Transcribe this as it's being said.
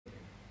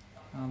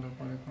আলো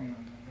পরে কমে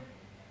দেবে।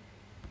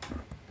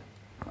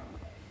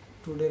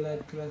 টুডে লাইভ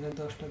ক্লাসে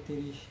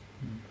 10:30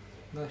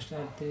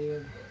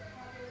 10:38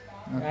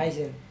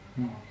 আইছেন।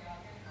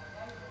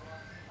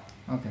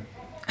 ওকে।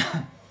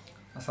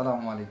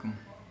 আসসালামু আলাইকুম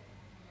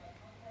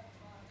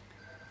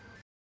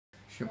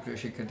সুপ্রিয়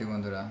শিক্ষার্থী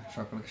বন্ধুরা,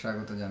 সকলকে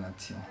স্বাগত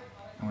জানাচ্ছি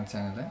আমার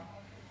চ্যানেলে।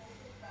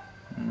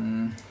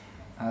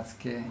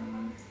 আজকে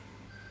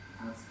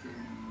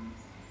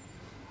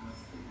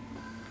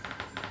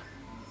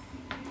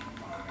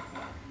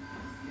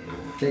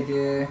কে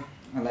কে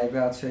লাইভে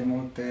আছে এই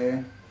মুহূর্তে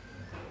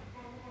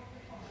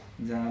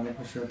জানালে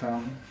খুশি হতাম।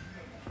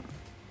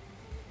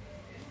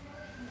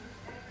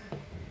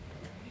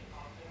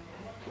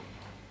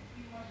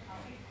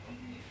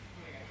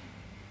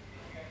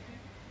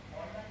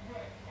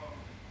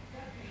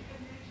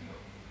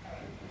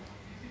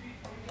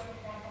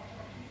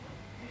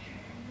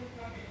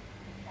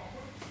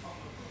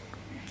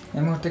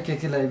 এই মুহূর্তে কে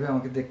কে লাইভে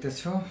আমাকে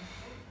দেখতেছো,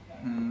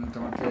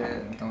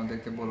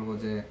 তোমাদেরকে বলবো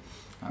যে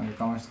আমি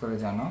কমেন্টস করে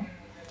জানাও।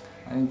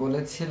 আমি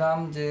বলেছিলাম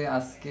যে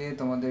আজকে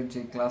তোমাদের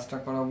যে ক্লাসটা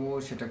করাবো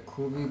সেটা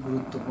খুবই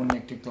গুরুত্বপূর্ণ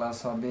একটি ক্লাস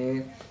হবে,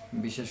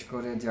 বিশেষ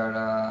করে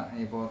যারা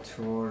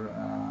এবছর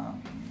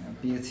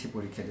পিএসসি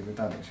পরীক্ষা দেবে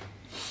তাদের।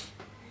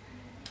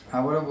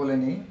 আবারও বলে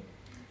নিই,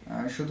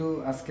 শুধু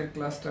আজকের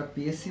ক্লাসটা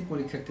পিএসসি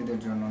পরীক্ষার্থীদের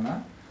জন্য না,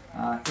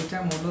 এটা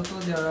মূলত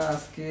যারা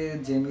আজকে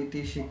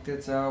জ্যামিতি শিখতে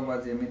চাও বা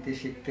জ্যামিতি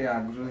শিখতে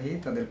আগ্রহী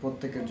তাদের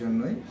প্রত্যেকের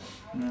জন্যই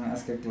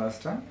আজকের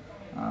ক্লাসটা।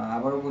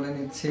 আবারও বলে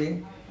নিচ্ছি,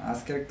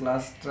 আজকের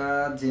ক্লাসটা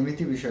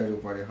জ্যামিতি বিষয়ের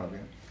উপরে হবে।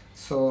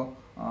 সো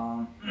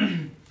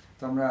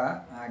তোমরা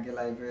আগে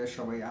লাইভে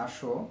সবাই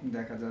আসো।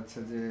 দেখা যাচ্ছে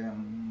যে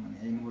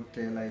এই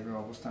মুহূর্তে লাইভে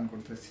অবস্থান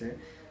করতেছে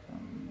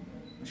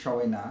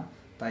সবাই না,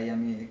 তাই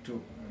আমি একটু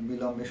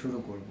বিলম্বে শুরু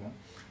করব।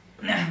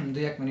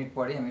 2-1 মিনিট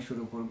পরে আমি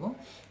শুরু করব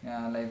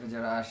লাইভে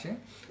যারা আসে।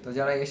 তো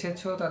যারা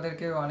এসেছো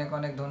তাদেরকে অনেক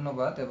অনেক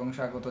ধন্যবাদ এবং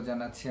স্বাগত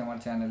জানাচ্ছি আমার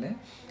চ্যানেলে।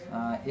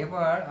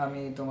 এবার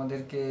আমি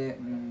তোমাদেরকে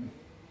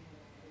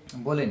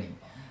বলে নিই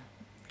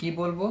কি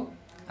বলবো।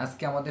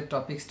 আজকে আমাদের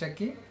টপিক্সটা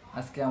কি?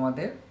 আজকে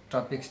আমাদের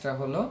টপিক্সটা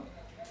হলো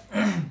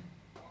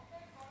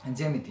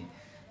জ্যামিতি।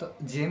 তো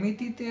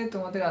জ্যামিতিতে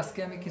তোমাদের আজকে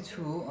আমি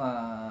কিছু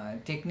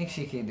টেকনিক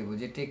শিখিয়ে দেবো,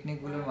 যে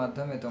টেকনিকগুলোর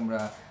মাধ্যমে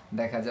তোমরা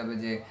দেখা যাবে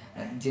যে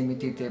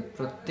জ্যামিতিতে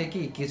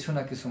প্রত্যেকেই কিছু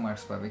না কিছু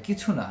মার্কস পাবে।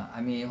 কিছু না,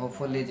 আমি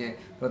হোপফুলি যে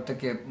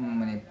প্রত্যেকে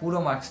মানে পুরো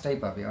মার্কসটাই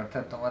পাবে।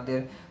 অর্থাৎ তোমাদের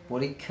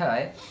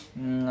পরীক্ষায়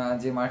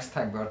যে মার্কস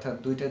থাকবে, অর্থাৎ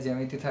 2টা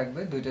জ্যামিতি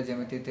থাকবে, 2টা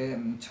জ্যামিতিতে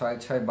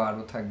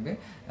 6-6-12 থাকবে।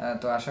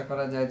 তো আশা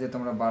করা যায় যে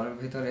তোমরা 12-র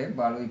ভিতরে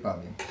 12ই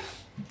পাবে।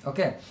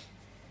 ওকে,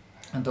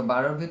 তো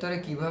 12-র ভিতরে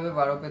কিভাবে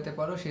 12 পেতে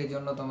পারো সেই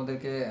জন্য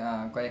তোমাদেরকে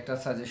কয়েকটা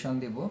সাজেশন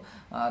দিব।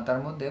 তার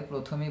মধ্যে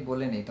প্রথমেই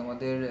বলে নিই,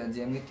 তোমাদের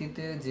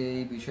জ্যামিতিতে যে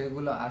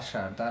বিষয়গুলো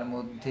আসার তার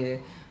মধ্যে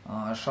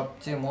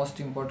সবচেয়ে মোস্ট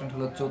ইম্পর্টেন্ট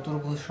হলো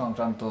চতুর্ভুজ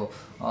সংক্রান্ত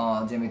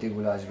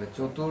জ্যামিতিগুলো আসবে।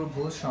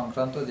 চতুর্ভুজ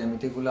সংক্রান্ত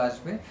জ্যামিতিগুলো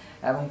আসবে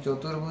এবং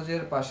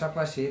চতুর্ভুজের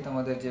পাশাপাশি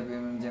তোমাদের যে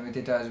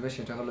জ্যামিতিটা আসবে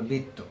সেটা হলো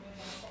বৃত্ত।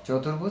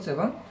 চতুর্ভুজ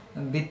এবং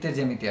বৃত্তের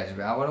জ্যামিতি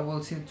আসবে। আবারও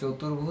বলছি,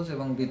 চতুর্ভুজ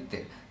এবং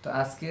বৃত্তের। তো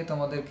আজকে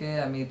তোমাদেরকে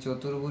আমি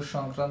চতুর্ভুজ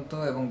সংক্রান্ত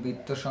এবং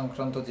বৃত্ত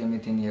সংক্রান্ত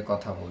জ্যামিতি নিয়ে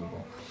কথা বলবো।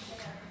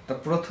 তো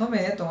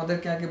প্রথমে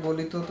তোমাদেরকে আগে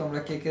বলি, তো তোমরা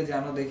কে কে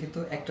জানো দেখি তো,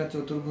 একটা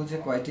চতুর্ভুজে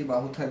কয়টি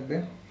বাহু থাকবে?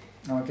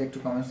 আমাকে একটু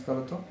কমেন্টস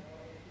করো তো,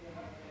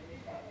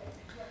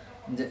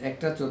 যে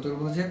একটা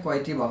চতুর্ভুজে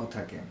কয়টি বাহু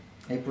থাকে?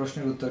 এই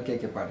প্রশ্নের উত্তর কে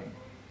কে পারে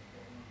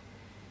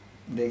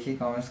দেখি,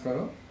 কমেন্টস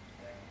করো।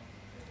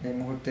 এই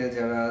মুহূর্তে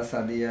যারা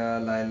সাদিয়া,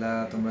 লাইলা,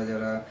 তোমরা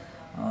যারা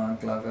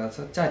ক্লাবে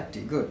আছো,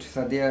 4টি। গুড,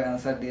 সাদিয়া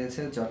অ্যান্সার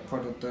দিয়েছে,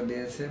 চটফট উত্তর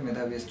দিয়েছে,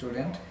 মেধাবী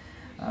স্টুডেন্ট।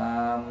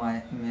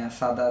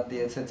 সাদাত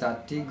দিয়েছে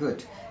 4টি। গুড,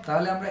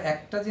 তাহলে আমরা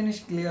একটা জিনিস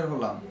ক্লিয়ার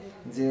হলাম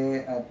যে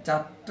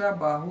 4টা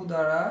বাহু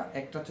দ্বারা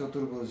একটা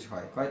চতুর্ভুজ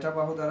হয়। কয়টা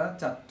বাহু দ্বারা?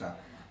 4টা।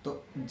 তো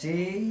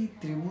যেই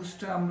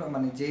ত্রিভুজটা আমরা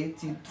মানে যেই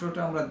চিত্রটা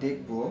আমরা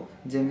দেখব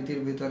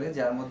জ্যামিতির ভিতরে,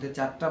 যার মধ্যে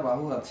 4টা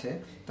বাহু আছে,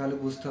 তাহলে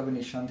বুঝতে হবে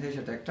নিঃসন্দেহে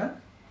সেটা একটা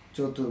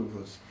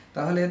চতুর্ভুজ।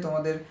 তাহলে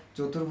তোমাদের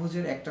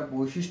চতুর্ভুজের একটা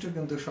বৈশিষ্ট্য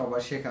কিন্তু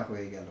সবার শেখা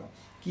হয়ে গেল।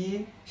 কি?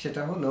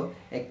 সেটা হলো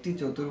একটি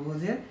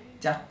চতুর্ভুজে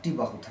 4টি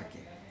বাহু থাকে।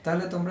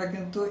 তাহলে তোমরা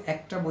কিন্তু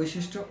একটা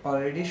বৈশিষ্ট্য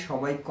অলরেডি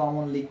সবাই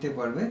কমন লিখতে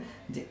পারবে,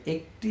 যে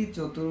একটি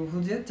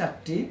চতুর্ভুজে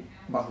 4টি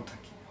বাহু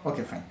থাকে।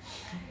 ওকে, ফাইন।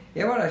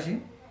 এবার আসি,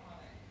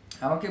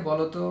 আমাকে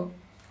বলো তো,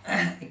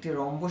 একটি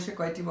রম্বসে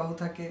কয়টি বাহু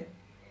থাকে?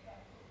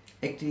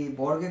 একটি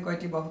বর্গে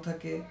কয়টি বাহু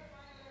থাকে?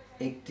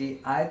 একটি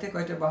আয়তে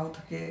কয়টি বাহু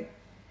থাকে?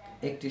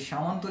 একটি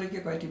সামান্তরিকে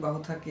কয়টি বাহু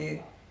থাকে?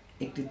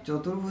 একটি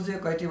চতুর্ভুজে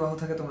কয়টি বাহু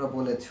থাকে? তোমরা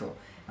বলেছো,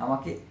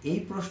 আমাকে এই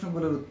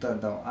প্রশ্নগুলোর উত্তর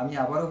দাও। আমি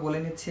আবারও বলে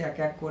নিচ্ছি এক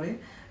এক করে।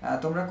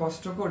 তোমরা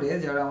কষ্ট করে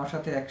যারা আমার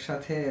সাথে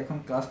একসাথে এখন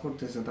ক্লাস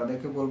করতেছো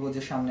তাদেরকে বলবো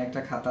যে সামনে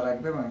একটা খাতা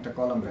রাখবে এবং একটা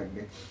কলম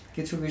রাখবে।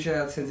 কিছু বিষয়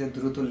আছে যে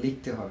দ্রুত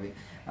লিখতে হবে,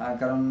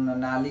 কারণ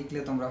না লিখলে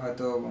তোমরা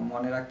হয়তো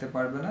মনে রাখতে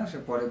পারবে না, সে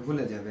পরে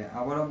ভুলে যাবে।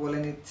 আবারও বলে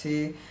নিচ্ছি,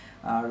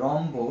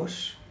 রম্বস,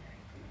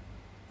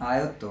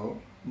 আয়ত,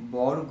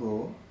 বর্গ,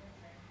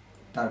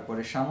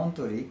 তারপরে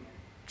সামান্তরিক,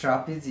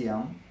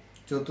 ট্রাপিজিয়াম,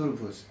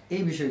 চতুর্ভুজ,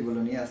 এই বিষয়গুলো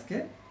নিয়ে আজকে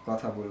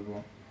কথা বলবো।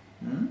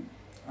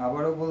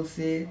 আবারও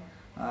বলছি,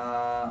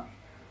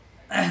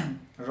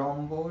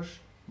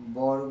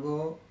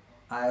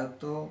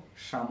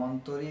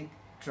 সামান্তরিক,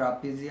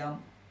 ট্রাপিজিয়াম,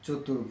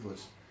 চতুর্ভুজ।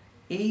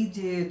 এই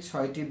যে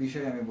 6টি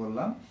বিষয় আমি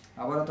বললাম,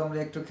 আবারও তোমরা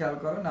একটু খেয়াল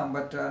করো,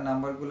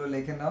 নাম্বারগুলো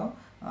লিখে নাও।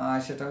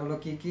 সেটা হলো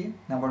কি কি?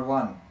 নাম্বার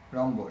 1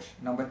 রম্বস,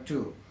 নাম্বার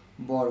 2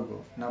 বর্গ,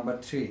 নাম্বার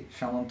 3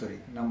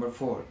 সামান্তরিক, নাম্বার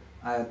 4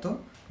 আয়ত,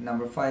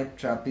 নাম্বার 5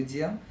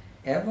 ট্রাপিজিয়াম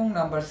এবং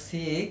নাম্বার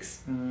 6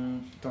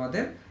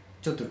 তোমাদের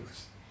চতুর্ভুজ।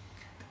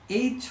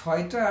 এই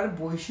 6টার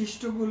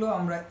বৈশিষ্ট্যগুলো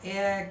আমরা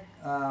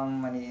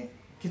মানে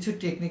কিছু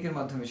টেকনিকের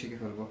মাধ্যমে শিখে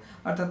ফেলবো।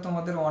 অর্থাৎ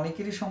তোমাদের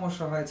অনেকেরই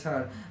সমস্যা হয়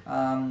স্যার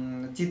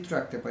চিত্র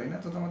আঁকতে পারি না,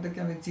 তো তোমাদেরকে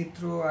আমি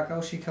চিত্র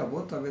আঁকাও শিখাবো,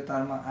 তবে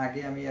তার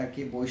আগে আমি আর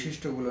কি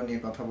বৈশিষ্ট্যগুলো নিয়ে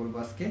কথা বলবো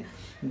আজকে,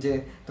 যে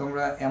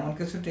তোমরা এমন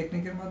কিছু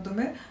টেকনিকের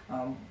মাধ্যমে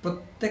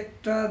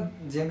প্রত্যেকটা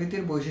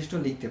জ্যামিতির বৈশিষ্ট্য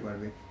লিখতে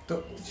পারবে। তো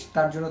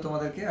তার জন্য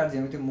তোমাদেরকে আর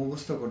জ্যামিতি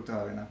মুখস্থ করতে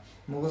হবে না,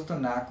 মুখস্থ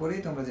না করেই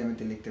তোমরা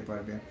জ্যামিতি লিখতে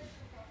পারবে।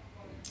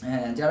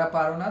 হ্যাঁ, যারা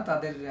পারো না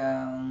তাদের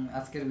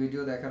আজকের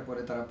ভিডিও দেখার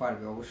পরে তারা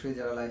পারবে অবশ্যই।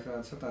 যারা লাইফে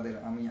আছো তাদের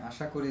আমি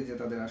আশা করি যে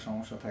তাদের আর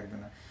সমস্যা থাকবে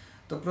না।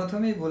 তো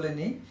প্রথমেই বলে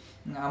নিই,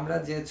 আমরা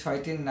যে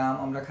 6টির নাম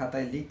আমরা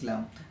খাতায় লিখলাম,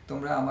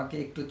 তোমরা আমাকে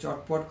একটু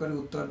চটপট করে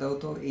উত্তর দাও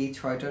তো, এই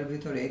 6টার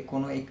ভিতরে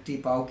কোনো একটি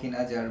পাও কিনা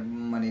যার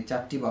মানে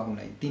 4টি বাহু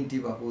নাই, 3টি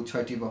বাহু,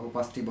 6টি বাহু,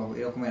 5টি বাহু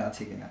এরকমের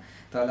আছে কিনা,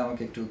 তাহলে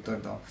আমাকে একটু উত্তর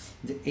দাও।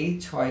 যে এই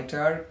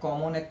 6টার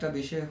কমন একটা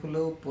বিষয়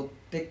হলো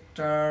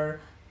প্রত্যেকটার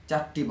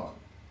 4টি বাহু।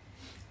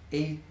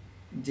 এই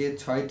যে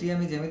 6টি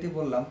আমি জ্যামিতি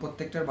বললাম,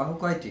 প্রত্যেকটার বাহু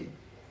কয়টি?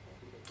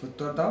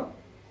 উত্তর দাও।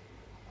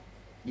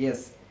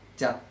 ইয়েস,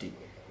 4টি।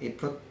 এই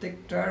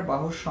প্রত্যেকটার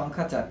বাহুর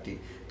সংখ্যা 4টি।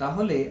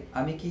 তাহলে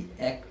আমি কি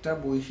একটা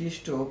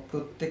বৈশিষ্ট্য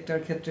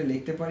প্রত্যেকটার ক্ষেত্রে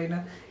লিখতে পারি না?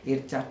 এর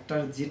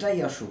 4টার যেটাই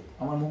আসুক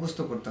আমার মুখস্থ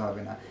করতে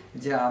হবে না,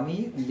 যে আমি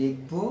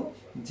লিখব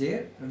যে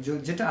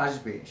যেটা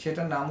আসবে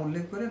সেটা নাম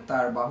উল্লেখ করে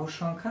তার বাহুর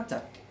সংখ্যা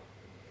 4টি।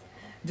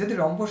 যদি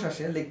রম্বস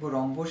আসে লিখব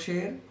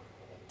রম্বসের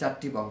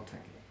 4টি বাহু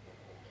থাকে।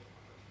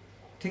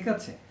 ঠিক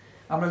আছে,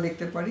 আমরা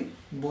লিখতে পারি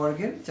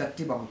বর্গের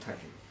 4টি বাহু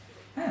থাকে।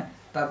 হ্যাঁ,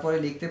 তারপরে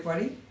লিখতে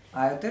পারি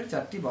আয়তের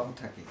 4টি বাহু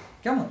থাকে।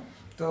 কেমন?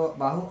 তো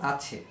বাহু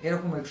আছে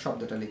এরকম এক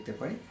শব্দটা লিখতে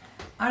পারি।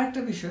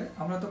 আরেকটা বিষয়,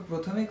 আমরা তো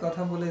প্রথমেই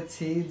কথা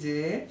বলেছি যে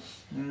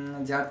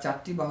যার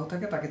 4টি বাহু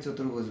থাকে তাকে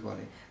চতুর্ভুজ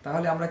বলে।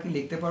 তাহলে আমরা কি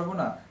লিখতে পারবো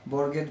না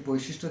বর্গের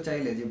বৈশিষ্ট্য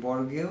চাইলে যে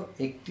বর্গেও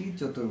একটি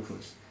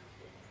চতুর্ভুজ,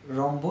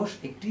 রম্বস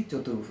একটি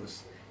চতুর্ভুজ,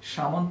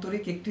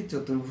 সামান্তরিক একটি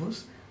চতুর্ভুজ,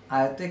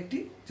 আয়ত একটি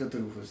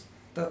চতুর্ভুজ।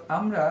 তো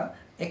আমরা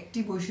একটি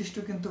বৈশিষ্ট্য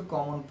কিন্তু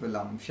কমন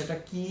পেলাম, সেটা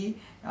কি?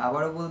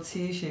 আবারও বলছি,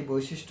 সেই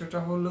বৈশিষ্ট্যটা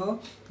হলো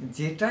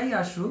যেটাই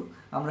আসুক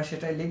আমরা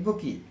সেটাই লিখব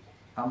কি?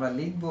 আমরা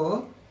লিখব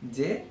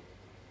যে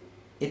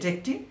এটা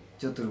একটি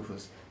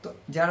চতুর্ভুজ। তো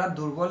যারা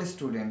দুর্বল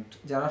স্টুডেন্ট,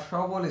 যারা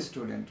সবল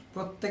স্টুডেন্ট,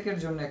 প্রত্যেকের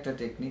জন্য একটা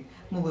টেকনিক,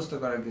 মুখস্থ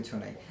করার কিছু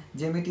নাই।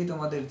 যেমিতি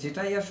তোমাদের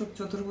যেটাই আসুক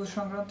চতুর্ভুজ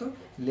সংক্রান্ত,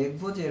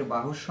 লিখব যে এর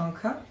বাহুর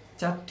সংখ্যা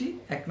 4টি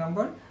 1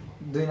 নম্বর,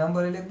 2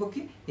 নম্বরে লিখব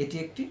কি এটি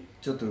একটি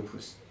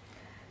চতুর্ভুজ।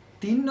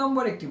 3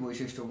 নম্বর একটি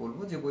বৈশিষ্ট্য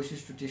বলবো যে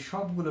বৈশিষ্ট্যটি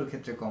সবগুলোর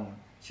ক্ষেত্রে কমন,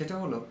 সেটা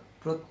হলো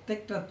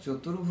প্রত্যেকটা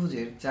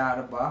চতুর্ভুজের 4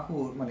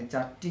 বাহুর মানে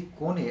 4টি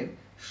কোণের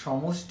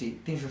সমষ্টি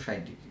 360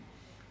 ডিগ্রি।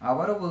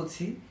 আবারও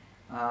বলছি,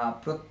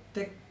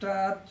 প্রত্যেকটা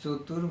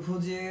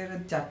চতুর্ভুজের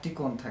 4টি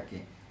কোণ থাকে,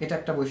 এটা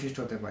একটা বৈশিষ্ট্য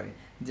হতে পারে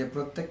যে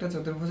প্রত্যেকটা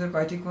চতুর্ভুজের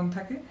কয়টি কোণ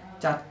থাকে?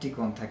 4টি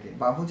কোণ থাকে।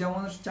 বাহু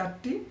যেমন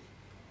 4টি,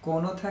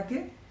 কোণও থাকে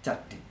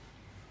 4টি।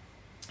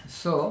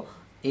 সো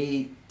এই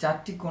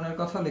 4টি কোণের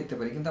কথাও লিখতে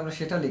পারি, কিন্তু আমরা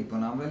সেটা লিখবো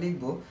না, আমরা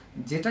লিখবো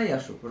যেটাই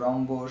আসুক,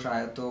 রম্বস,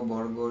 আয়ত,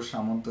 বর্গ,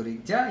 সামান্তরিক,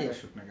 যাই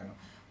আসুক না কেন,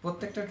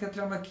 প্রত্যেকটার ক্ষেত্রে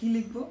আমরা কি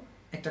লিখবো?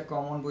 একটা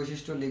কমন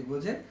বৈশিষ্ট্য লিখবো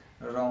যে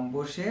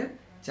রম্বসের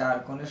 4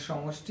 কোণের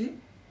সমষ্টি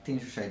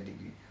 360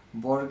 ডিগ্রি,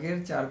 বর্গের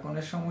 4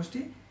 কোণের সমষ্টি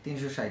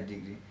 360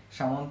 ডিগ্রি,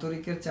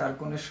 সামান্তরিকের 4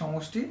 কোণের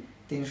সমষ্টি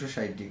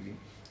 360 ডিগ্রি।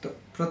 তো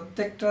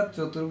প্রত্যেকটা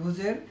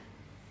চতুর্ভুজের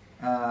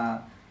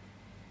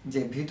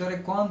যে ভিতরে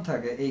কোণ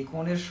থাকে এই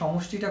কোণের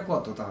সমষ্টিটা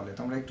কত? তাহলে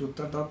তোমরা একটু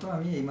উত্তর দাও তো।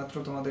 আমি এইমাত্র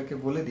তোমাদেরকে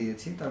বলে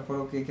দিয়েছি,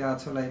 তারপরও কে কে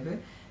আছো লাইভে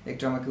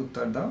একটু আমাকে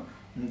উত্তর দাও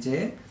যে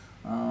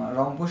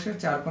রম্বসের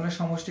 4 কোণের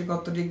সমষ্টি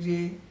কত ডিগ্রি?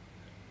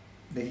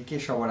 দেখি কে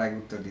সবার আগে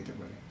উত্তর দিতে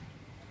পারে।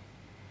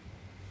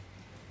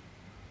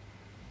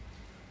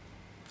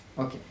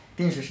 ওকে,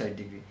 360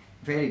 ডিগ্রি,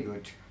 ভেরি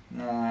গুড।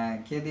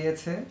 কে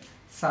দিয়েছে?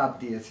 সাদ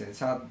দিয়েছে,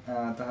 সাদ।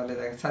 তাহলে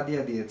দেখ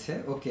সাদিয়া দিয়েছে,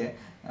 ওকে।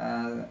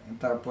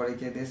 তারপরে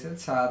কে দিয়েছে?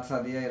 সাদ,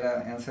 সাদিয়া, এরা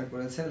অ্যান্সার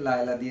করেছে।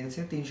 লায়লা দিয়েছে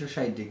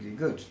 360 ডিগ্রি,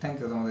 গুড, থ্যাংক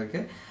ইউ তোমাদেরকে।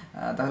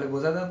 তাহলে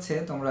বোঝা যাচ্ছে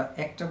তোমরা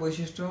একটা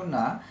বৈশিষ্ট্য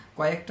না,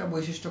 কয়েকটা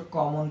বৈশিষ্ট্য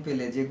কমন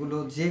পেলে যেগুলো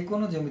যে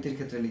কোনো জ্যামিতির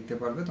ক্ষেত্রে লিখতে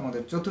পারবে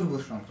তোমাদের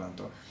চতুর্ভুজ সংক্রান্ত।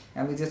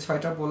 আমি যে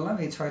 6টা বললাম,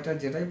 এই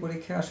 6টার যেটাই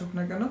পরীক্ষায় আসুক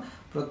না কেন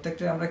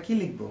প্রত্যেকটাই আমরা কি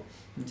লিখবো?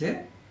 যে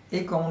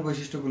এই কমন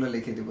বৈশিষ্ট্যগুলো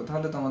লিখে দেবো,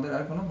 তাহলে তোমাদের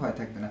আর কোনো ভয়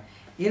থাকবে না।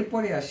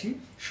 এরপরে আসি,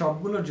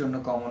 সবগুলোর জন্য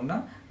কমন না,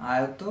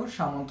 আয়ত,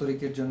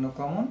 সামান্তরিকের জন্য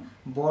কমন,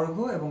 বর্গ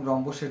এবং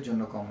রম্বসের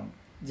জন্য কমন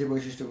যে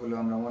বৈশিষ্ট্যগুলো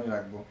আমরা মনে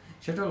রাখবো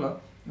সেটা হলো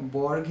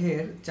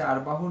বর্গের 4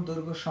 বাহুর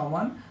দৈর্ঘ্য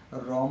সমান,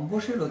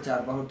 রম্বসেরও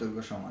 4 বাহুর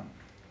দৈর্ঘ্য সমান।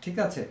 ঠিক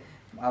আছে,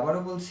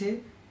 আবারও বলছি,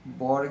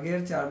 বর্গের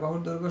 4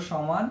 বাহুর দৈর্ঘ্য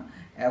সমান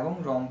এবং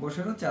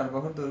রম্বসেরও 4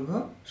 বাহুর দৈর্ঘ্য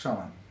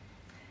সমান।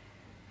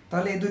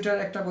 তাহলে এই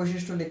দুটার একটা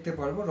বৈশিষ্ট্য লিখতে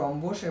পারবো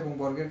রম্বস এবং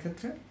বর্গের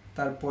ক্ষেত্রে।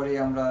 তারপরে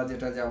আমরা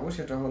যেটা যাব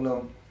সেটা হলো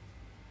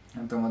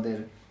তোমাদের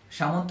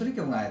সামান্তরিক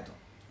এবং আয়ত।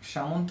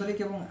 সামান্তরিক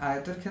এবং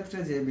আয়তের ক্ষেত্রে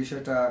যে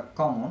বিষয়টা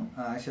কমন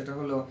সেটা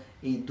হলো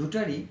এই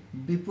দুটারই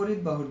বিপরীত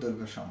বাহুর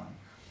দৈর্ঘ্য সমান।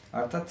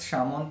 অর্থাৎ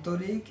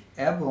সামান্তরিক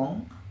এবং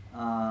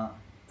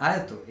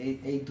আয়ত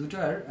এই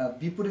দুটার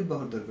বিপরীত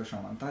বাহুর দৈর্ঘ্য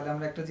সমান। তাহলে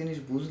আমরা একটা জিনিস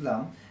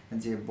বুঝলাম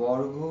যে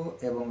বর্গ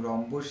এবং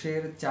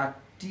রম্বসের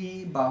 4টি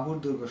বাহুর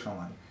দৈর্ঘ্য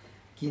সমান,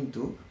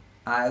 কিন্তু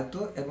আয়ত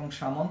এবং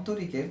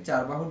সামান্তরিকের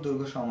 4 বাহুর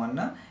দৈর্ঘ্য সমান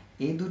না,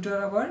 এই দুটার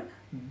আবার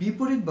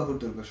বিপরীত বাহুর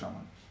দৈর্ঘ্য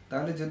সমান।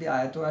 তাহলে যদি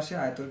আয়ত আসে,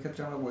 আয়তের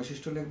ক্ষেত্রে আমরা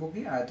বৈশিষ্ট্য লিখব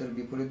কি, আয়তের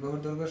বিপরীত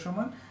বাহুর দৈর্ঘ্য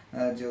সমান।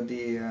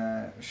 যদি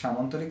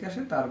সামান্তরিক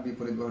আসে, তার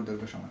বিপরীত বাহুর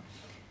দৈর্ঘ্য সমান।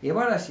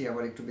 এবার আসি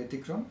আবার একটু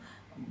ব্যতিক্রম,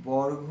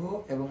 বর্গ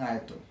এবং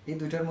আয়ত এই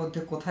দুইটার মধ্যে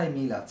কোথায়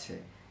মিল আছে,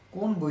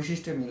 কোন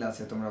বৈশিষ্ট্যে মিল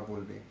আছে তোমরা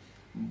বলবে।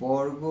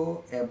 বর্গ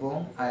এবং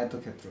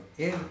আয়তক্ষেত্র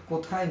এর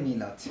কোথায়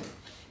মিল আছে,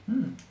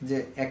 যে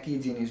একই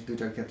জিনিস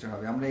দুইটার ক্ষেত্রে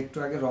হবে। আমরা একটু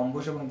আগে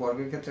রম্বস এবং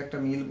বর্গের ক্ষেত্রে একটা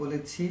মিল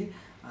বলেছি,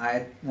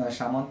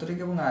 সামান্তরিক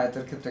এবং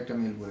আয়তের ক্ষেত্রে একটা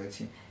মিল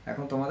বলেছি।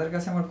 এখন তোমাদের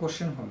কাছে আমার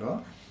কোশ্চেন হলো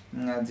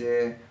যে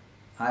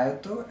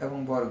আয়ত এবং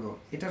বর্গ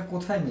এটার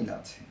কোথায় মিল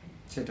আছে,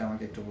 সেটা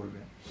আমাকে একটু বলবে।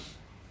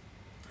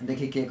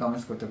 দেখি কে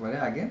কমেন্টস করতে পারে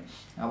আগে।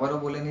 আবারও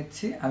বলে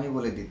নিচ্ছি, আমি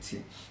বলে দিচ্ছি,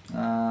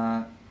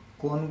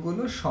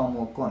 কোণগুলো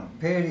সমকোণ।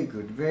 Very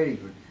good, very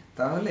good.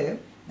 তাহলে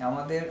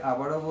আমাদের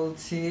আবারও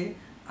বলছি,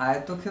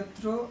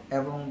 আয়তক্ষেত্র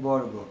এবং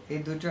বর্গ এই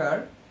দুটার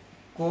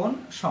কোণ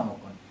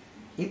সমকোণ।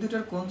 এই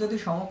দুটার কোণ যদি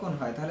সমকোণ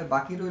হয়, তাহলে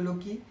বাকি রইল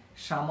কি,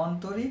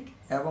 সামান্তরিক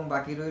এবং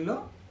বাকি রইল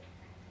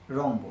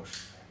রম্বস।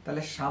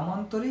 তাহলে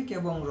সামান্তরিক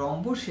এবং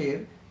রম্বসের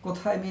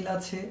কোথায় মিল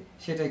আছে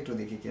সেটা একটু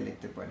দেখি কে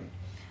লিখতে পারি।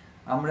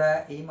 আমরা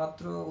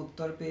এইমাত্র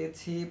উত্তর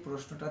পেয়েছি,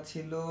 প্রশ্নটা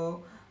ছিল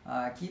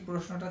কি,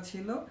 প্রশ্নটা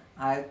ছিল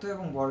আয়ত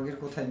এবং বর্গের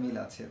কোথায় মিল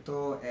আছে। তো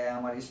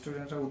আমার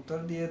স্টুডেন্টরা উত্তর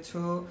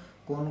দিয়েছো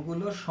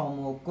কোণগুলো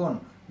সমকোণ।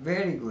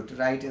 ভেরি গুড,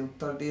 রাইট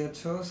উত্তর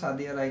দিয়েছো।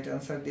 সাদিয়া রাইট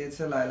অ্যান্সার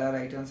দিয়েছে, লায়লা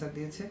রাইট অ্যান্সার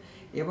দিয়েছে।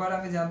 এবার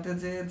আমি জানতে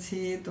চেয়েছি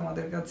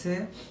তোমাদের কাছে,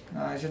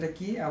 সেটা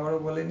কি আবারও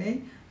বলে নেই,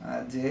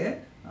 যে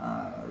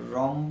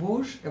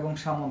রম্বস এবং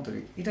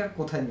সামান্তরিক এটার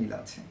কোথায় মিল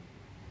আছে।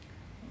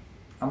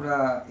 আমরা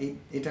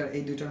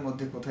এই দুইটার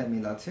মধ্যে কোথায়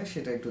মিল আছে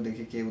সেটা একটু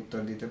দেখে কে উত্তর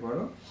দিতে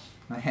পারো।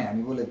 হ্যাঁ,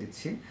 আমি বলে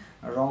দিচ্ছি,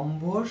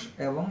 রম্বস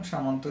এবং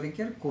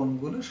সামান্তরিকের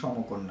কোণগুলো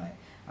সমকোণ নয়।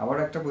 আবার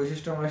একটা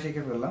বৈশিষ্ট্য আমরা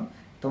শিখে ফেললাম,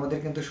 তোমাদের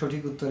কিন্তু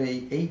সঠিক উত্তরে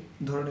এই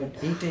ধরনের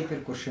এই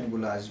টাইপের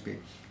কোশ্চেনগুলো আসবে।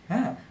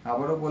 হ্যাঁ,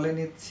 আবারও বলে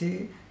নিচ্ছি,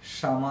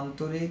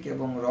 সামান্তরিক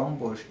এবং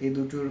রম্বস এই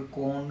দুটোর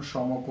কোণ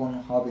সমকোণ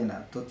হবে না।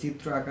 তো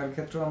চিত্র আঁকার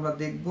ক্ষেত্রেও আমরা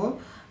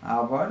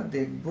আবার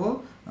দেখব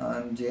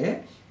যে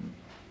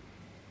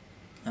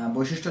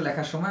বৈশিষ্ট্য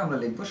লেখার সময় আমরা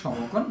লিখব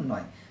সমকোণ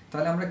নয়।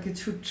 তাহলে আমরা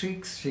কিছু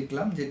ট্রিক্স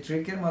শিখলাম, যে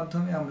ট্রিকের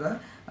মাধ্যমে আমরা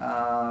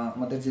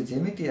আমাদের যে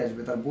জ্যামিতি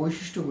আসবে তার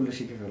বৈশিষ্ট্যগুলো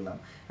শিখে ফেললাম।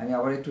 আমি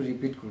আবার একটু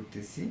রিপিট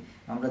করতেছি,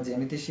 আমরা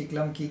জ্যামিতি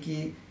শিখলাম কি কি,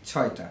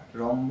 6টা,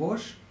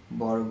 রম্বস,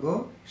 বর্গ,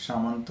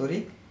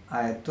 সামান্তরিক,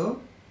 আয়ত,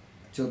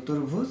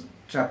 চতুর্ভুজ,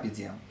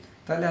 ট্রাপিজিয়াম।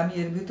 তাহলে আমি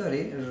এর ভিতরে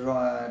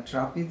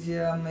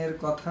ট্রাপিজিয়ামের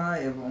কথা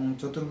এবং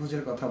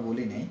চতুর্ভুজের কথা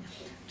বলি নাই।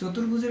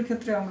 চতুর্ভুজের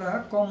ক্ষেত্রে আমরা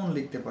কমন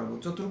লিখতে পারবো।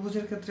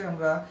 চতুর্ভুজের ক্ষেত্রে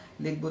আমরা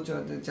লিখবো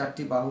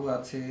 4টি বাহু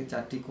আছে,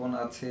 4টি কোণ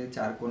আছে,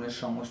 4 কোণের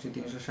সমষ্টি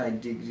 360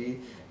 ডিগ্রি।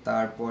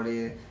 তারপরে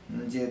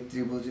যে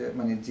ত্রিভুজে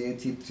মানে যে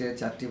চিত্রে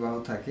 4টি বাহু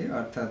থাকে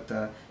অর্থাৎ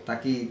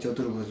তাকেই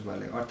চতুর্ভুজ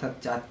বলে। অর্থাৎ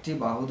 4টি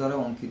বাহু দ্বারা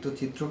অঙ্কিত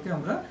চিত্রকে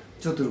আমরা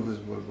চতুর্ভুজ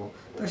বলবো।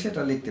 তো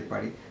সেটা লিখতে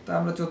পারি। তো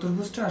আমরা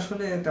চতুর্ভুজটা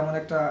আসলে তেমন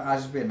একটা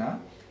আসবে না,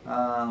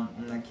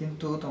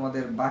 কিন্তু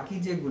তোমাদের বাকি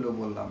যেগুলো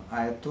বললাম,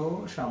 আয়ত,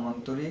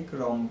 সামান্তরিক,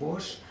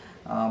 রম্বস,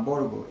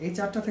 বর্গ, এই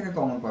 4টা থেকে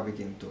কমন পাবে।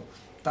 কিন্তু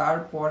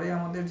তারপরে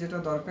আমাদের যেটা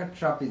দরকার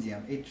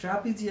ট্রাপিজিয়াম। এই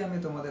ট্রাপিজিয়ামে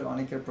তোমাদের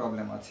অনেকের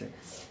প্রবলেম আছে।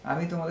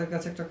 আমি তোমাদের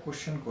কাছে একটা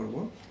কোশ্চেন করব,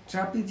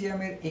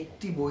 ট্রাপিজিয়ামের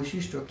একটি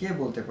বৈশিষ্ট্য কে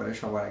বলতে পারে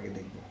সবার আগে,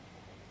 দেখব।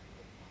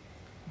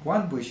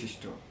 1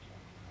 বৈশিষ্ট্য,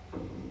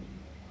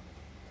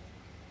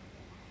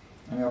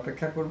 আমি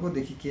অপেক্ষা করব,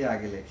 দেখি কে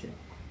আগে লেখে।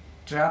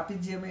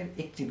 ট্রাপিজিয়ামের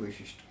একটি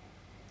বৈশিষ্ট্য।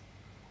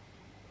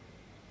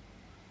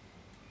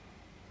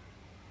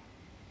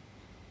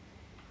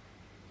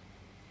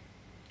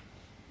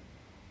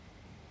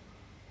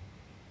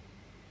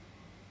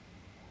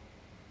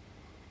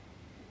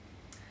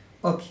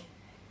 ওকে,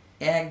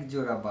 এক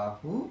জোড়া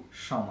বাহু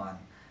সমান।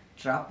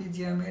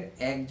 ট্রাপিজিয়ামের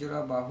এক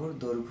জোড়া বাহুর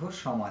দৈর্ঘ্য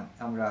সমান।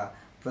 আমরা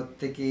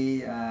প্রত্যেকেই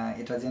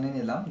এটা জেনে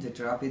নিলাম যে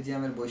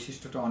ট্রাপিজিয়ামের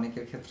বৈশিষ্ট্যটা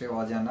অনেকের ক্ষেত্রে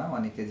অজানা,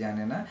 অনেকে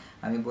জানে না।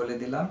 আমি বলে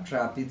দিলাম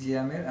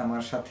ট্রাপিজিয়ামের,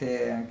 আমার সাথে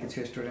কিছু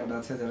স্টুডেন্ট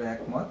আছে যারা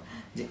একমত,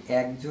 যে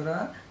এক জোড়া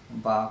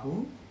বাহু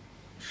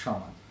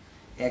সমান।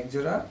 এক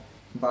জোড়া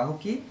বাহু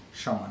কি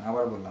সমান,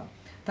 আবার বললাম।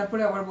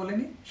 তারপরে আবার বলে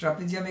নি,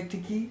 ট্রাপিজিয়াম একটি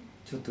কি,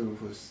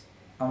 চতুর্ভুজ।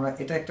 আমরা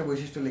এটা একটা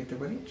বৈশিষ্ট্য লিখতে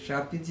পারি,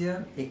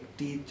 ট্রাপিজিয়াম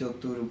একটি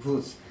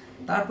চতুর্ভুজ।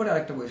 তারপরে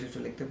আরেকটা বৈশিষ্ট্য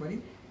লিখতে পারি,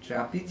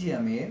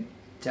 ট্রাপিজিয়ামের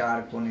 4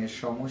 কোণের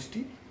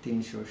সমষ্টি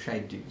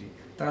 360 ডিগ্রি।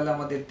 তাহলে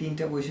আমাদের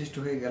 3টা বৈশিষ্ট্য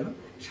হয়ে গেল।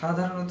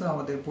 সাধারণত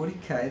আমাদের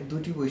পরীক্ষায়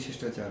 2টি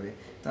বৈশিষ্ট্য যাবে,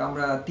 তো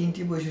আমরা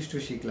 3টি বৈশিষ্ট্য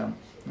শিখলাম।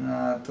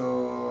 তো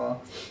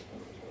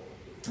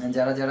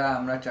যারা যারা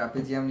আমরা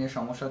ট্রাপিজিয়াম নিয়ে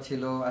সমস্যা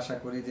ছিল, আশা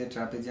করি যে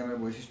ট্রাপিজিয়ামের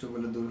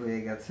বৈশিষ্ট্যগুলো দূর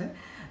হয়ে গেছে।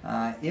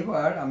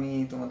 এবার আমি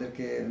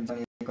তোমাদেরকে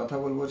কথা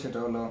বলবো সেটা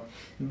হলো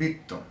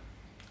বৃত্ত।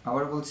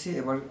 আবার বলছি,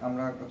 এবার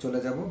আমরা চলে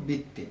যাব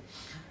বৃত্তে।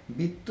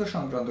 বৃত্ত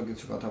সংক্রান্ত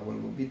কিছু কথা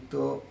বলবো। বৃত্ত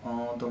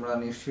তোমরা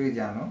নিশ্চয়ই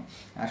জানো।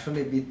 আসলে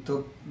বৃত্ত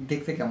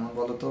দেখতে কেমন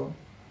বলো তো,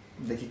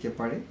 দেখি কে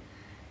পারে।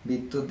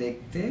 বৃত্ত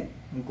দেখতে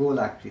গোল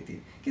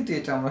আকৃতির, কিন্তু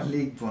এটা আমরা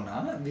লিখবো না।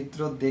 বৃত্ত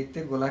দেখতে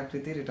গোল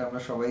আকৃতির, এটা আমরা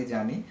সবাই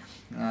জানি।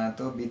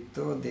 তো বৃত্ত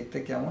দেখতে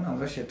কেমন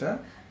আমরা সেটা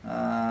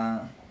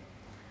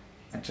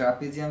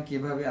ট্রাপিজিয়াম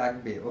কিভাবে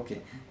আঁকবে, ওকে,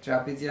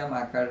 ট্রাপিজিয়াম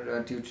আঁকার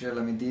টিউটোরিয়াল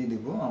আমি দিয়ে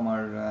দিব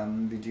আমার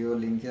ভিডিও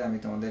লিঙ্কে। আমি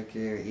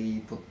তোমাদেরকে এই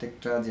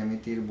প্রত্যেকটা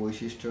জ্যামিতির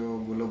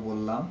বৈশিষ্ট্যগুলো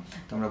বললাম,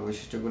 তোমরা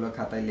বৈশিষ্ট্যগুলো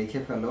খাতায়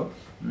লিখে ফেলো।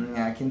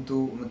 কিন্তু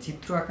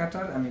চিত্র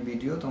আঁকাটার আমি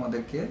ভিডিও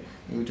তোমাদেরকে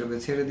ইউটিউবে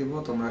ছেড়ে দিব,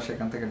 তোমরা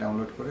সেখান থেকে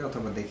ডাউনলোড করে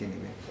অথবা দেখে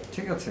নিবে,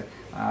 ঠিক আছে?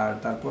 আর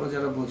তারপরে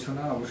যারা বুঝছো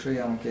না অবশ্যই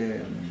আমাকে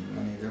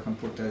মানে যখন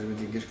পড়তে আসবে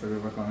জিজ্ঞেস করবে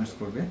বা কমেন্টস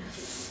করবে,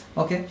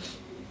 ওকে?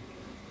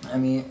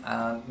 আমি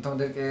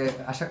তোমাদেরকে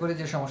আশা করি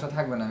যে সমস্যা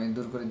থাকবে না, আমি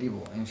দূর করে দিব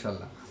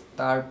ইনশাল্লাহ।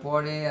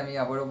 তারপরে আমি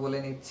আবারও বলে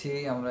নিচ্ছি,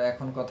 আমরা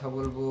এখন কথা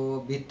বলবো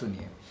বৃত্ত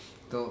নিয়ে।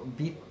 তো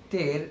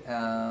বৃত্তের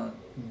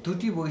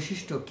দুটি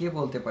বৈশিষ্ট্য কে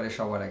বলতে পারে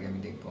সবার আগে আমি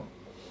দেখব।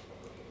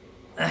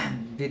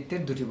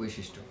 বৃত্তের দুটি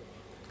বৈশিষ্ট্য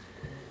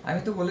আমি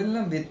তো বলে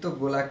নিলাম, বৃত্ত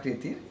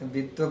গোলাকৃতির।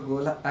 বৃত্ত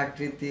গোলা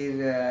আকৃতির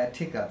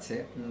ঠিক আছে,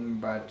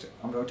 বাট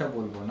আমরা ওটা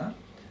বলবো না।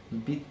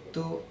 বৃত্ত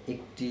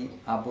একটি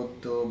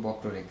আবদ্ধ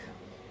বক্ররেখা।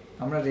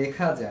 আমরা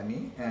রেখা জানি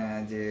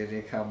যে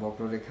রেখা,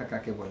 বক্ররেখা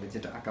কাকে বলে,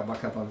 যেটা আঁকা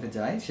বাঁকা ভাবে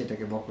যায়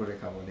সেটাকে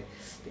বক্ররেখা বলে।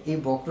 এই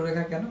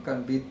বক্ররেখা কেন?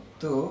 কারণ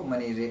বৃত্ত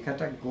মানে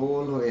রেখাটা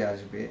গোল হয়ে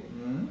আসবে,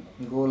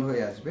 গোল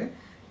হয়ে আসবে,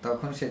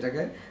 তখন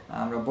সেটাকে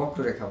আমরা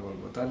বক্ররেখা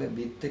বলবো। তাহলে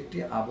বৃত্ত একটি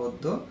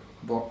আবদ্ধ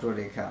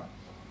বক্ররেখা,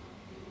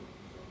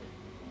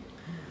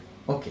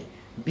 ওকে।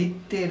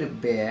 বৃত্তের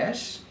ব্যাস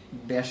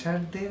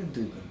ব্যাসার্ধের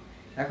 2 গুণ।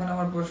 এখন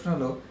আমার প্রশ্ন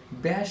হলো,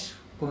 ব্যাস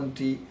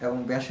কোনটি এবং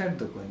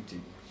ব্যাসার্ধ কোনটি?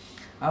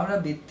 আমরা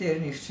বৃত্তের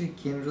নিশ্চয়ই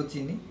কেন্দ্র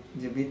চিনি,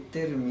 যে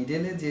বৃত্তের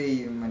মিডলে যেই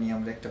মানে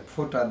আমরা একটা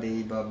ফোঁটা দেই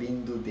বা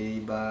বিন্দু দেই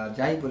বা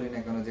যাই বলি না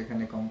কেন,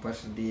 যেখানে কম্পাস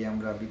দিয়ে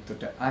আমরা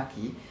বৃত্তটা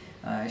আঁকি,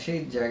 সেই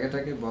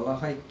জায়গাটাকে বলা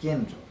হয়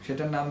কেন্দ্র।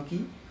 সেটার নাম কি?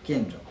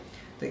 কেন্দ্র।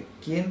 তো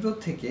কেন্দ্র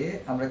থেকে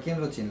আমরা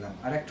কেন্দ্র চিনলাম।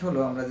 আর একটা হলো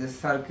আমরা যে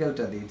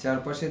সার্কেলটা দিই,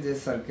 চারপাশে যে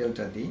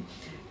সার্কেলটা দিই,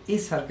 এই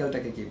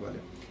সার্কেলটাকে কি বলে?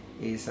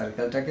 এই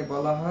সার্কেলটাকে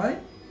বলা হয়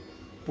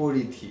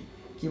পরিধি।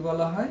 কি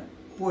বলা হয়?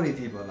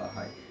 পরিধি বলা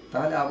হয়।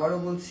 তাহলে আবারও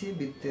বলছি,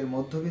 বৃত্তের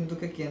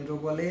মধ্যবিন্দুকে কেন্দ্র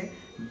বলে,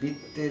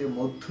 বৃত্তের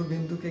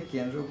মধ্যবিন্দুকে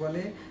কেন্দ্র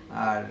বলে,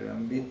 আর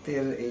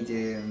বৃত্তের এই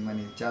যে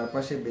মানে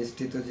চারপাশে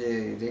বেষ্টিত যে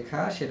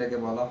রেখা সেটাকে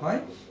বলা হয়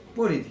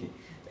পরিধি।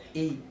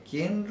 এই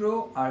কেন্দ্র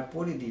আর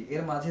পরিধি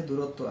এর মাঝে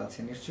দূরত্ব আছে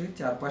নিশ্চয়ই,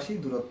 চারপাশেই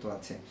দূরত্ব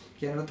আছে।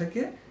 কেন্দ্র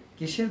থেকে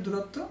কিসের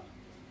দূরত্ব?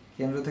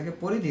 কেন্দ্র থেকে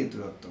পরিধির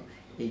দূরত্ব।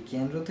 এই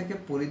কেন্দ্র থেকে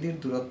পরিধির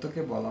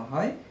দূরত্বকে বলা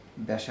হয়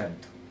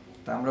ব্যাসার্ধ।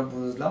 তা আমরা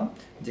বুঝলাম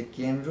যে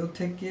কেন্দ্র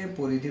থেকে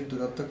পরিধির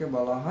দূরত্বকে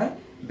বলা হয়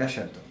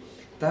ব্যাসার্ধ।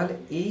 তাহলে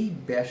এই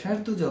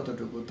ব্যাসার্ধ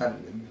যতটুকু তার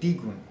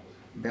দ্বিগুণ,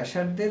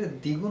 ব্যাসার্ধের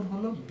দ্বিগুণ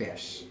হলো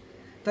ব্যাস।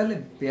 তাহলে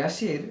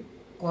ব্যাসের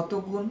কত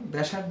গুণ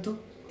ব্যাসার্ধ?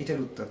 এটার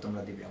উত্তর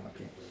তোমরা দিবে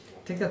আমাকে,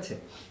 ঠিক আছে?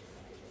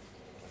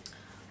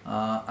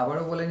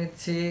 আবারও বলে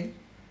নিচ্ছি,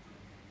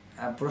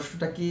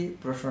 প্রশ্নটা কি,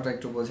 প্রশ্নটা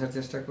একটু বোঝার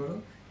চেষ্টা করো,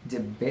 যে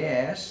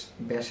ব্যাস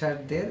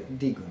ব্যাসার্ধের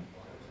দ্বিগুণ,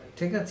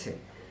 ঠিক আছে?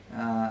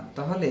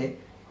 তাহলে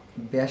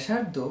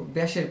ব্যাসার্ধ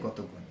ব্যাসের কত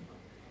গুণ?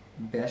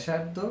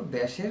 ব্যাসার্ধ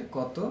ব্যাসের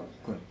কত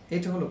গুণ,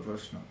 এটা হলো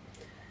প্রশ্ন।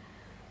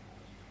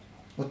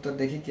 উত্তর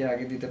দেখি কে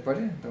আগে দিতে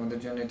পারে, তোমাদের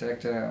জন্য এটা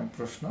একটা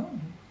প্রশ্ন।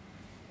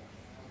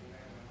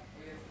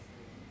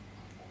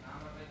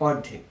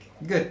 অর্ধেক,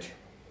 গুড,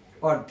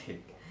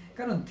 অর্ধেক।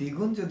 কারণ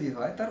দ্বিগুণ যদি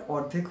হয় তার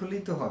অর্ধেক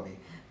হলেই তো হবে।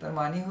 তার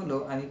মানে হলো,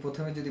 আমি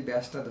প্রথমে যদি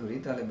ব্যাসটা ধরি,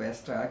 তাহলে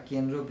ব্যাসটা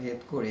কেন্দ্র ভেদ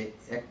করে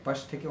এক পাশ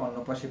থেকে অন্য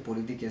পাশে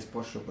পরিধিকে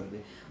স্পর্শ করবে,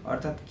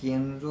 অর্থাৎ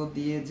কেন্দ্র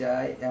দিয়ে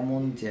যায়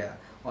এমন জ্যা,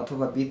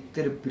 অথবা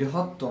বৃত্তের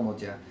বৃহত্তম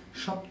জ্যা,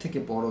 সব থেকে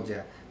বড়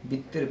জ্যা,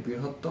 বৃত্তের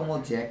বৃহত্তম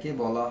জ্যাকে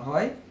বলা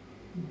হয়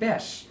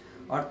ব্যাস।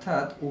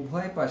 অর্থাৎ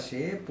উভয়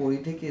পাশে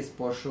পরিধিকে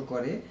স্পর্শ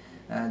করে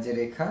যে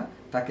রেখা,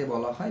 তাকে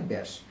বলা হয়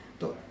ব্যাস।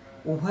 তো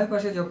উভয়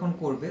পাশে যখন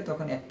করবে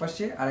তখন এক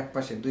পাশে আর এক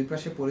পাশে, দুই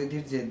পাশে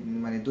পরিধির যে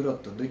মানে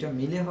দূরত্ব, দুইটা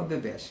মিলে হবে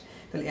ব্যাস।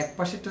 তাহলে এক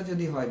পাশেরটা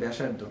যদি হয়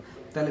ব্যাসার্ধ,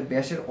 তাহলে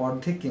ব্যাসের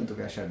অর্ধেক কিন্তু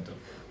ব্যাসার্ধ,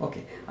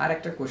 ওকে। আর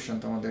একটা কোশ্চেন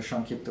তোমাদের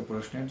সংক্ষিপ্ত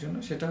প্রশ্নের জন্য,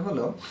 সেটা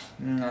হলো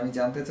আমি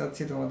জানতে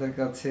চাচ্ছি তোমাদের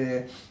কাছে,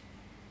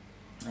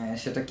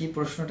 সেটা কি,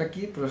 প্রশ্নটা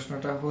কি?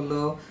 প্রশ্নটা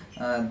হলো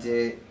যে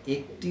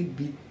একটি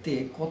বৃত্তে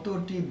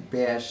কতটি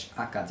ব্যাস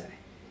আঁকা যায়?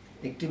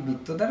 একটি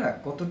বৃত্ত দ্বারা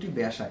কতটি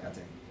ব্যাস আঁকা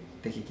যায়?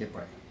 দেখি কে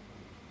পারে।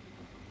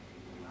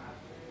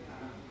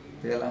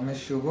 পিয়াল আহমেদ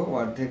শুভ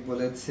অর্ধেক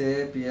বলেছে।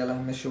 পিয়াল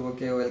আহমেদ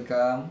শুভকে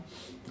ওয়েলকাম।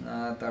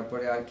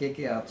 তারপরে আর কে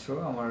কে আছো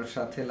আমার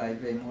সাথে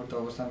লাইভে এই মুহূর্তে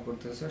অবস্থান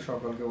করতেছে,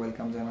 সকলকে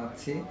ওয়েলকাম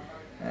জানাচ্ছি।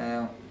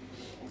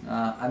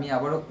 আমি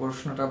আবারও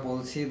প্রশ্নটা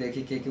বলছি,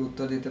 দেখি কে কে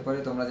উত্তর দিতে পারে।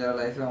 তোমরা যারা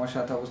লাইভে আমার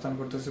সাথে অবস্থান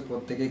করতেছো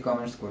প্রত্যেকেই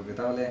কমেন্টস করবে,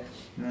 তাহলে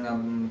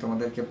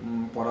তোমাদেরকে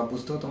পড়া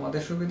বুঝতেও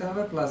তোমাদের সুবিধা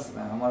হবে, প্লাস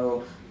আমারও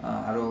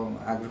আরও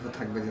আগ্রহ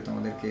থাকবে যে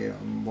তোমাদেরকে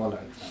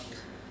বলার।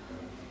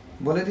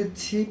 বলে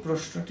দিচ্ছি,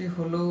 প্রশ্নটি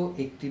হলো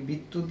একটি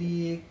বৃত্ত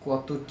দিয়ে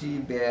কতটি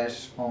ব্যাস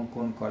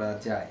অঙ্কন করা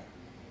যায়?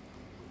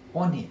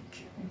 অনেক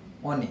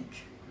অনেক,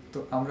 তো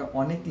আমরা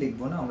অনেক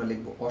লিখবো না, আমরা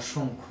লিখবো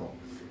অসংখ্য।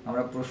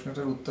 আমরা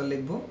প্রশ্নটার উত্তর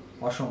লিখবো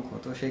অসংখ্য,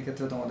 তো সেই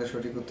ক্ষেত্রে তোমাদের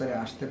সঠিক উত্তরে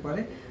আসতে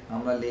পারে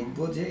আমরা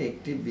লিখবো যে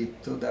একটি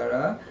বৃত্ত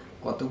দ্বারা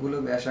কতগুলো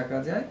ব্যাস আঁকা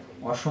যায়,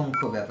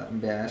 অসংখ্য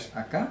ব্যাস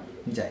আঁকা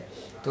যায়।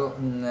 তো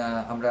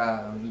আমরা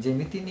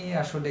জ্যামিতি নিয়ে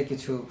আসলে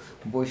কিছু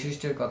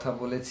বৈশিষ্ট্যের কথা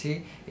বলেছি।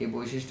 এই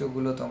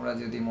বৈশিষ্ট্যগুলো তোমরা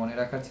যদি মনে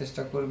রাখার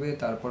চেষ্টা করবে,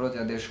 তারপরও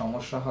যাদের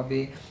সমস্যা হবে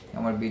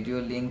আমার ভিডিও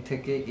লিঙ্ক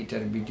থেকে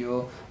এটার ভিডিও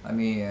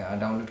আমি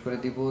ডাউনলোড করে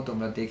দিব,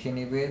 তোমরা দেখে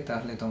নেবে,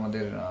 তাহলে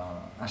তোমাদের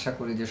আশা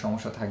করি যে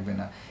সমস্যা থাকবে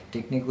না।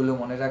 টেকনিকগুলো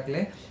মনে রাখলে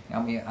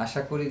আমি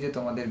আশা করি যে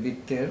তোমাদের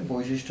বৃত্তের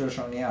বৈশিষ্ট্য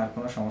নিয়ে আর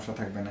কোনো সমস্যা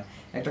থাকবে না।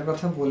 একটা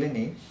কথা বলে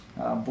নিই,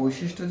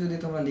 বৈশিষ্ট্য যদি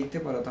তোমরা লিখতে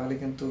পারো তাহলে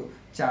কিন্তু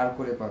 4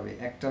 করে পাবে।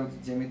 একটা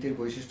জ্যামিতির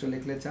বৈশিষ্ট্য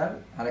লিখলে 4,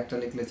 আর একটা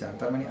লিখলে 4,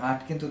 তার মানে 8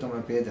 কিন্তু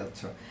তোমরা পেয়ে যাচ্ছ।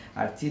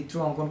 আর চিত্র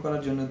অঙ্কন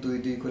করার জন্য 2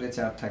 2 করে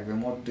 4 থাকবে,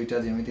 মোট 2টা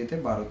জ্যামিতিতে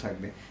 12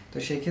 থাকবে। তো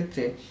সেই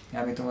ক্ষেত্রে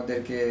আমি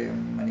তোমাদেরকে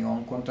মানে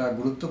অঙ্কনটা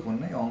গুরুত্বপূর্ণ,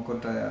 এই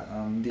অঙ্কনটা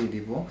দিয়ে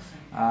দিব।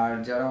 আর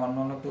যারা অন্য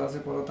অন্য ক্লাসে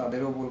পড়ো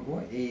তাদেরও বলবো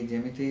এই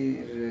জ্যামিতির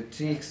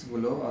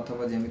ট্রিক্সগুলো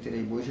অথবা জ্যামিতির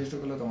এই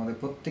বৈশিষ্ট্যগুলো তোমাদের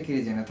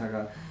প্রত্যেকেরই জেনে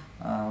থাকা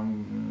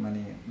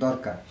মানে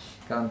দরকার,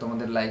 কারণ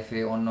তোমাদের লাইফে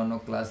অন্য অন্য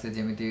ক্লাসে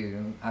জ্যামিতি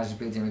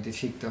আসবে, জ্যামিতি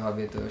শিখতে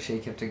হবে, তো সেই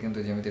ক্ষেত্রে কিন্তু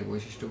জ্যামিতির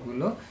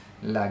বৈশিষ্ট্যগুলো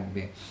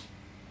লাগবে।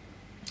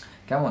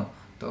 কেমন?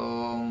 তো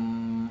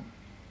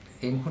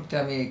এই মুহূর্তে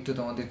আমি একটু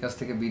তোমাদের কাছ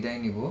থেকে বিদায়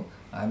নিব।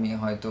 আমি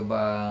হয়তো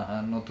বা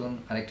নতুন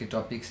আরেকটি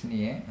টপিকস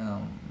নিয়ে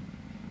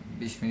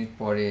 20 মিনিট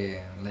পরে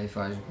লাইফে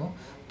আসবো।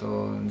 তো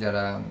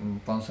যারা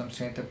পঞ্চম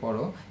শ্রেণীতে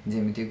পড়ো,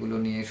 জ্যামিতিগুলো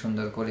নিয়ে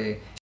সুন্দর করে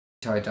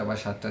 6টা বা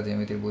 7টা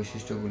জ্যামিতির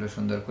বৈশিষ্ট্যগুলো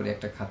সুন্দর করে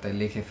একটা খাতায়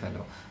লিখে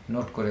ফেলো,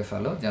 নোট করে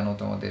ফেলো, যেন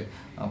তোমাদের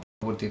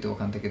পরবর্তীতে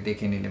ওখান থেকে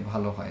দেখে নিলে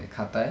ভালো হয়।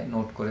 খাতায়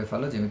নোট করে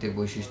ফেলো জ্যামিতির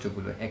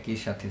বৈশিষ্ট্যগুলো একই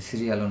সাথে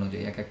সিরিয়াল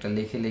অনুযায়ী এক একটা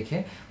লিখে লিখে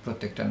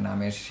প্রত্যেকটা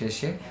নামের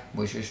শেষে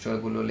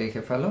বৈশিষ্ট্যগুলো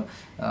লিখে ফেলো।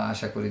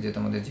 আশা করি যে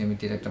তোমাদের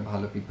জ্যামিতির একটা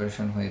ভালো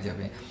প্রিপারেশন হয়ে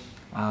যাবে।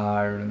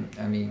 আর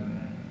আমি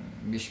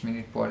 20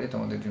 মিনিট পরে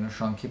তোমাদের জন্য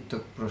সংক্ষিপ্ত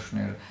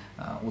প্রশ্নের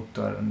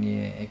উত্তর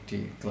নিয়ে একটি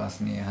ক্লাস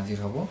নিয়ে হাজির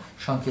হব,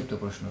 সংক্ষিপ্ত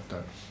প্রশ্ন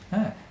উত্তর।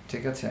 হ্যাঁ,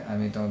 ঠিক আছে,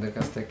 আমি তোমাদের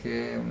কাছ থেকে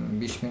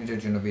 20 মিনিটের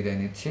জন্য বিদায়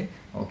নিচ্ছি।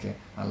 ওকে,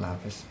 আল্লাহ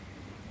হাফেজ।